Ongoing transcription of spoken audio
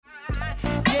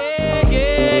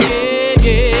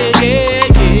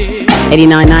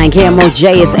89.9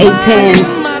 KMOJ, it's 8:10.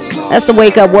 That's the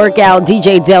Wake Up Workout.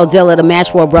 DJ Del Dilla, the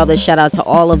Mashwell Brothers. Shout out to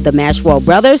all of the Mashwell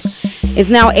Brothers. It's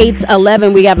now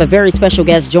 8:11. We have a very special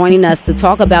guest joining us to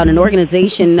talk about an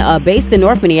organization based in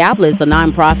North Minneapolis, a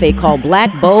nonprofit called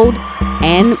Black, Bold,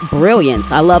 and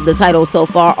Brilliant. I love the title so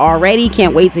far already.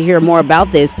 Can't wait to hear more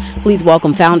about this. Please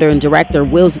welcome founder and director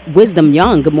Wisdom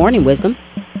Young. Good morning, Wisdom.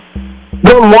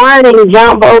 Good morning,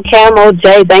 Jumbo Camo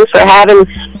J. Thanks for having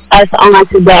us on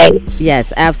today.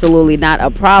 Yes, absolutely, not a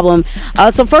problem.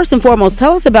 So first and foremost,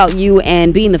 tell us about you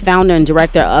and being the founder and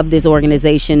director of this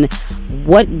organization.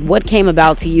 What came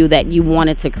about to you that you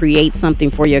wanted to create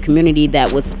something for your community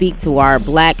that would speak to our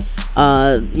Black,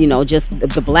 just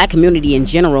the Black community in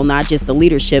general, not just the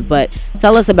leadership, but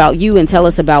tell us about you and tell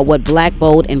us about what Black,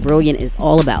 Bold, and Brilliant is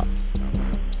all about.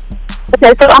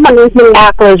 Okay, so I'm a North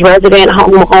Minneapolis resident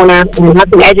homeowner, and I've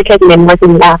been educating in North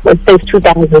Minneapolis since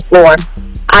 2004.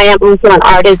 I am also an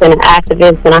artist and an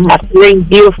activist, and I have 3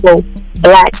 beautiful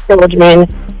Black children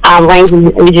ranging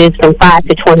in ages from 5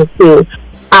 to 22.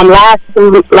 Last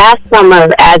summer,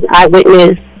 as I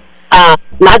witnessed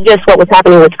not just what was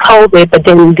happening with COVID, but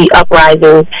then the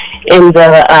uprising in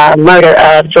the murder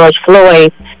of George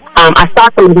Floyd, I saw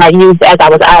some of my youth as I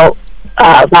was out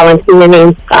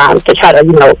volunteering to try to,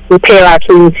 repair our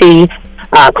community,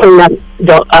 clean up,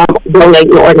 donate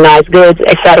and organize goods,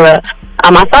 etc.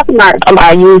 I saw some of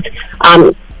our youth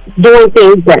doing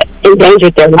things that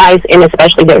endangered their lives and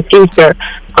especially their future,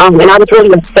 and I was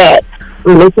really upset.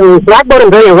 So Black, Bold,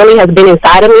 and Brilliant really has been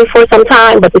inside of me for some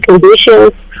time, but the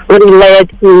conditions really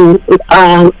led to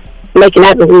making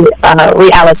that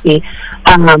reality.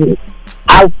 I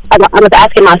was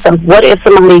asking myself, what if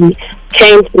somebody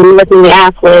came to North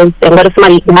Minneapolis, and what if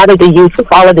somebody gathered the youth with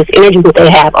all of this energy that they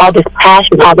have, all this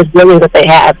passion, all this brilliance that they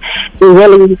have, and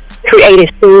really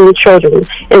created strong children.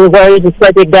 In the words of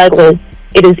Frederick Douglass,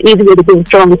 it is easier to build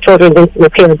strong children than to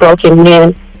repair broken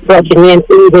men and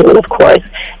women, of course.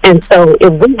 And so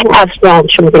if we have strong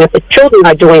children, if the children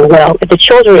are doing well, if the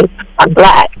children are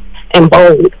Black and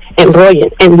bold and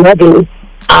brilliant and loving,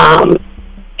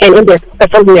 and in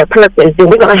fulfilling their purpose, then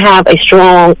we're going to have a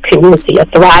strong community, a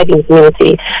thriving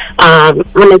community. I'm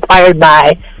inspired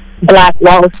by Black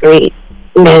Wall Street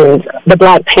and the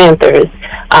Black Panthers,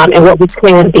 and what we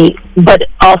can be, but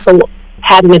also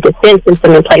having a defense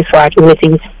system in place for our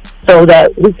communities so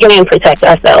that we can protect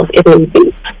ourselves if need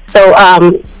be. So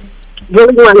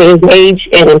really want to engage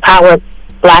and empower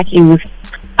Black youth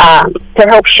to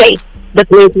help shape the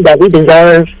community that we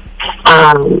deserve,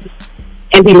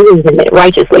 and be leaders in it,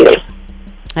 righteous leaders.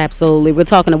 Absolutely. We're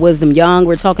talking to Wisdom Young.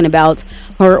 We're talking about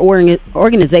her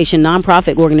organization,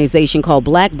 nonprofit organization called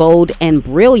Black, Bold, and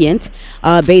Brilliant,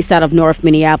 based out of North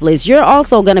Minneapolis. You're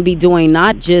also going to be doing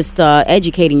not just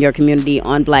educating your community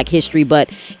on Black history, but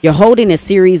you're holding a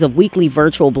series of weekly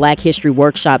virtual Black history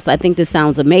workshops. I think this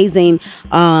sounds amazing.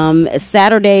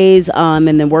 Saturdays, and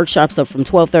then workshops are from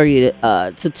 12:30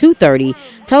 to 2:30.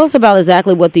 Tell us about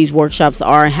exactly what these workshops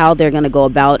are, how they're going to go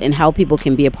about, and how people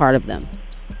can be a part of them.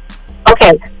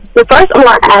 Okay, so first I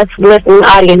want to ask the listening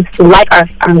audience to like our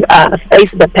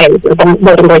Facebook page, the Black,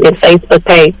 Bold, and Brilliant Facebook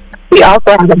page. We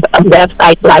also have a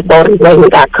website,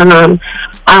 blackboldandbrilliant.com,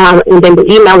 and then the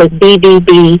email is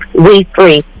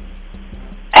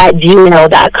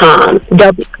bbbwefree@gmail.com,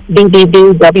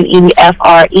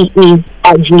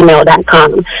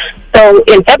 bbbwefree@gmail.com. So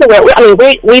in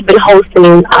February, we've been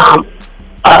hosting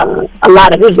a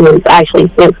lot of events actually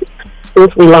since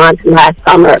we launched last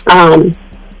summer. And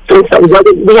so what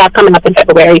we have coming up in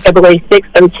February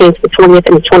 6th, 13th, the 20th,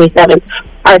 and the 27th,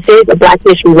 are a series of Black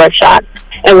history workshops.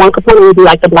 And one component will be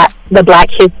like the Black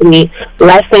history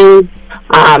lessons,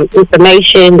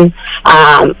 information,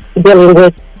 dealing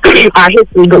with our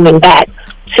history going back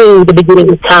to the beginning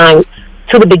of time,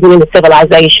 to the beginning of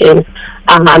civilization,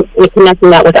 and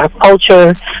connecting that with our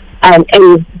culture. And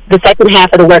the second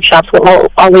half of the workshops will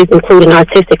always include an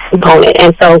artistic component.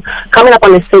 And so coming up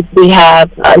on the 6th, we have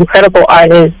incredible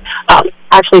artists.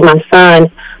 Actually, my son,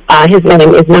 his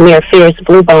name is Namir Fierce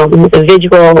Bluebone. He's a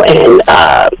visual and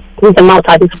he's a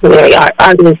multidisciplinary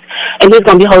artist. And he's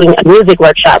going to be holding a music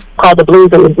workshop called The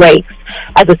Blues and the Breaks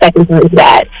as a second part of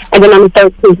that. And then on the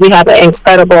 13th, we have an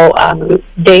incredible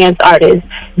dance artist,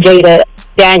 Jada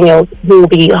Daniels, who will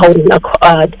be holding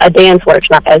a dance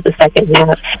workshop as the second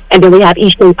half. And then we have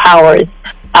Ishin Powers,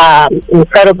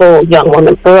 incredible young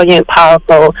woman, brilliant,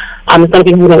 powerful. It's going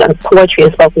to be holding a poetry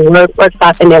and spoken word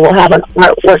workshop, and then we'll have an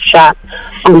art workshop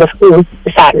on the 4th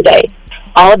Saturday.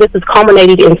 All of this is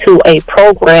culminated into a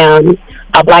program,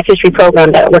 a Black History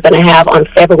program that we're going to have on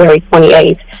February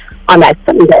 28th on that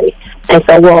Sunday. And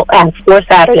so we'll have 4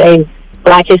 Saturdays,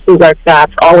 Black History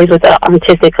workshops, always with an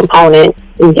artistic component,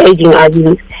 engaging our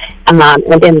youth. And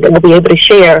then they'll be able to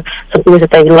share some things that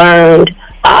they learned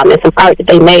and some art that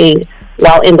they made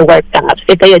while in the workshops.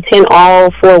 If they attend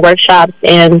all 4 workshops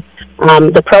and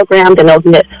the program, then they'll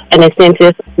get an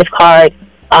incentive gift card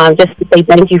just to say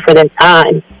thank you for their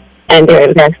time and their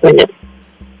investment.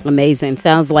 Amazing.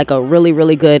 Sounds like a really,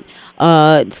 really good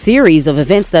series of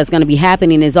events that's going to be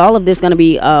happening. Is all of this going to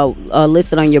be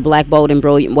listed on your Black, Bold, and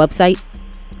Brilliant website?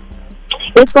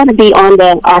 It's going to be on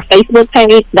our Facebook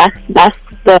page. That's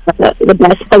the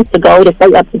best place to go to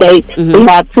stay up to date.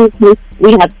 Mm-hmm.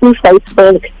 We have two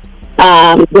Facebook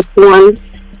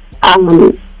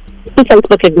two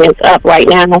Facebook events up right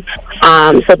now.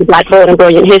 So the Black, Bold, and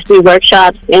Brilliant History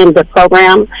workshops and the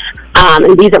program.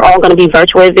 And these are all going to be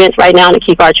virtual events right now to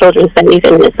keep our children safe.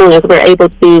 And as soon as we're able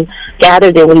to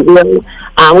gather, then we will.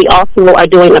 We also are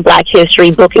doing a Black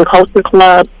History Book and Culture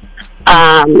Club.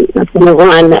 That's going to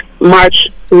run March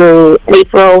through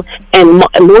April. And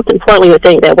most importantly, the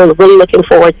thing that we're really looking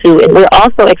forward to, and we're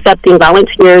also accepting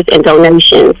volunteers and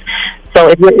donations. So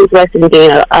if you're interested in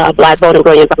being a Black, Bold, and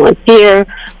Brilliant volunteer,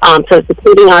 so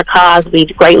supporting our cause, we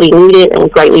greatly need it and we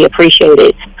greatly appreciate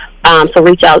it. So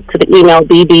reach out to the email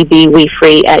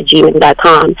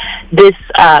bbbwefree@gmail.com. This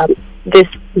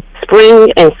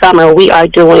spring and summer, we are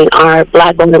doing our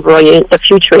Black, Bold, and Brilliant, The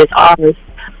Future is Ours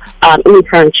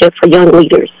internship for young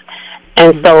leaders.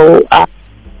 And so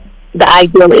the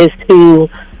idea is to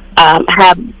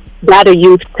have gather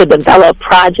youth to develop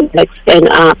projects and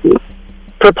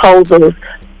proposals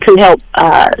to help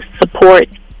support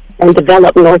and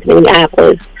develop North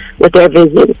Minneapolis with their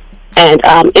vision and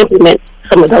implement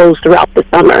some of those throughout the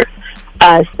summer.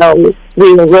 So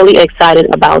we were really excited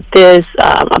about this,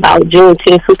 about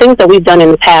Juneteenth, some things that we've done in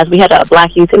the past. We had a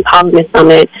Black Youth Empowerment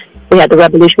Summit. We had the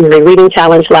Revolutionary Reading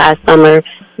Challenge last summer.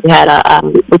 We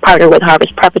partnered with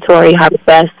Harvest Preparatory, Harvest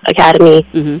West Academy,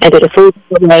 and did a food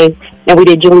survey. And we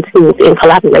did Juneteenth in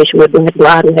collaboration with Black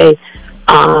Broadway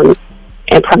and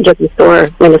Project Restore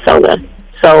Minnesota.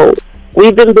 So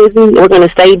we've been busy. We're going to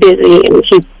stay busy and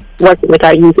keep working with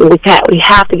our youth. And we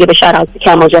have to give a shout out to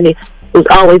Camel J, who's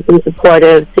always been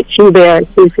supportive, to Q-Bear,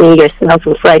 Susan, yourself,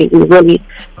 and Freddie. We really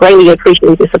greatly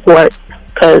appreciate the support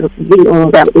because we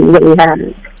know that we really have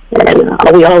it. And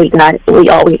we always got it, and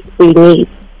we need.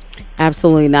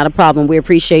 Absolutely, not a problem. We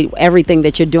appreciate everything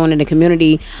that you're doing in the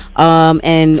community.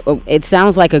 And it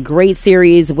sounds like a great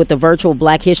series with the virtual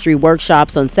Black History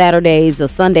workshops on Saturdays,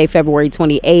 Sunday, February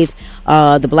 28th,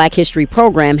 the Black History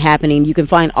program happening. You can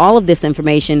find all of this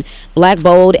information, Black,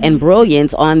 Bold, and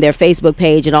Brilliant, on their Facebook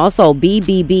page, and also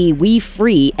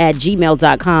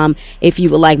bbbwefree@gmail.com if you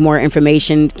would like more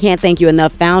information. Can't thank you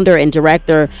enough, founder and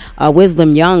director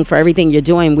Wisdom Young, for everything you're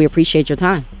doing. We appreciate your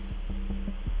time.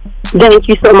 Thank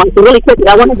you so much. And really quickly,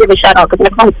 I want to give a shout out because I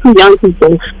called 2 young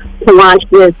people to launch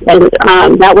this, and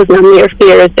that was Namir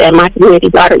Fears and my community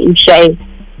daughter Ishay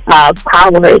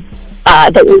Powers.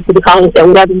 That used to be calling and said,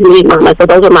 "Whatever you need, Mama." So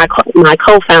those are my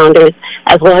co-founders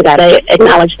as well. I gotta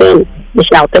acknowledge them and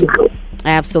shout them out.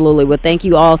 Absolutely. Well, thank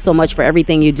you all so much for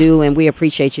everything you do, and we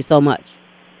appreciate you so much.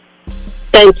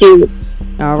 Thank you.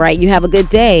 All right, you have a good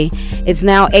day. It's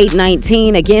now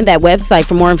 8:19. Again, that website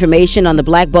for more information on the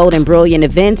Black, Bold, and Brilliant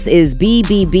events is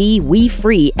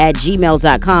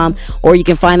bbbwefree@gmail.com, or you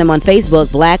can find them on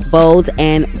Facebook, Black, Bold,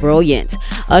 and Brilliant.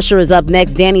 Usher is up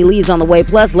next. Danny Lee's on the way.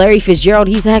 Plus, Larry Fitzgerald,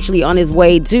 he's actually on his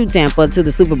way to Tampa to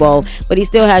the Super Bowl, but he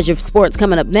still has your sports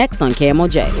coming up next on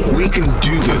KMOJ. We can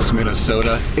do this,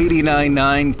 Minnesota.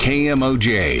 89.9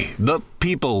 KMOJ, the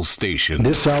People's Station.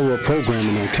 This hour of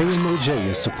programming on KMOJ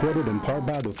is supported in part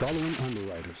by the following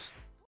underwriters.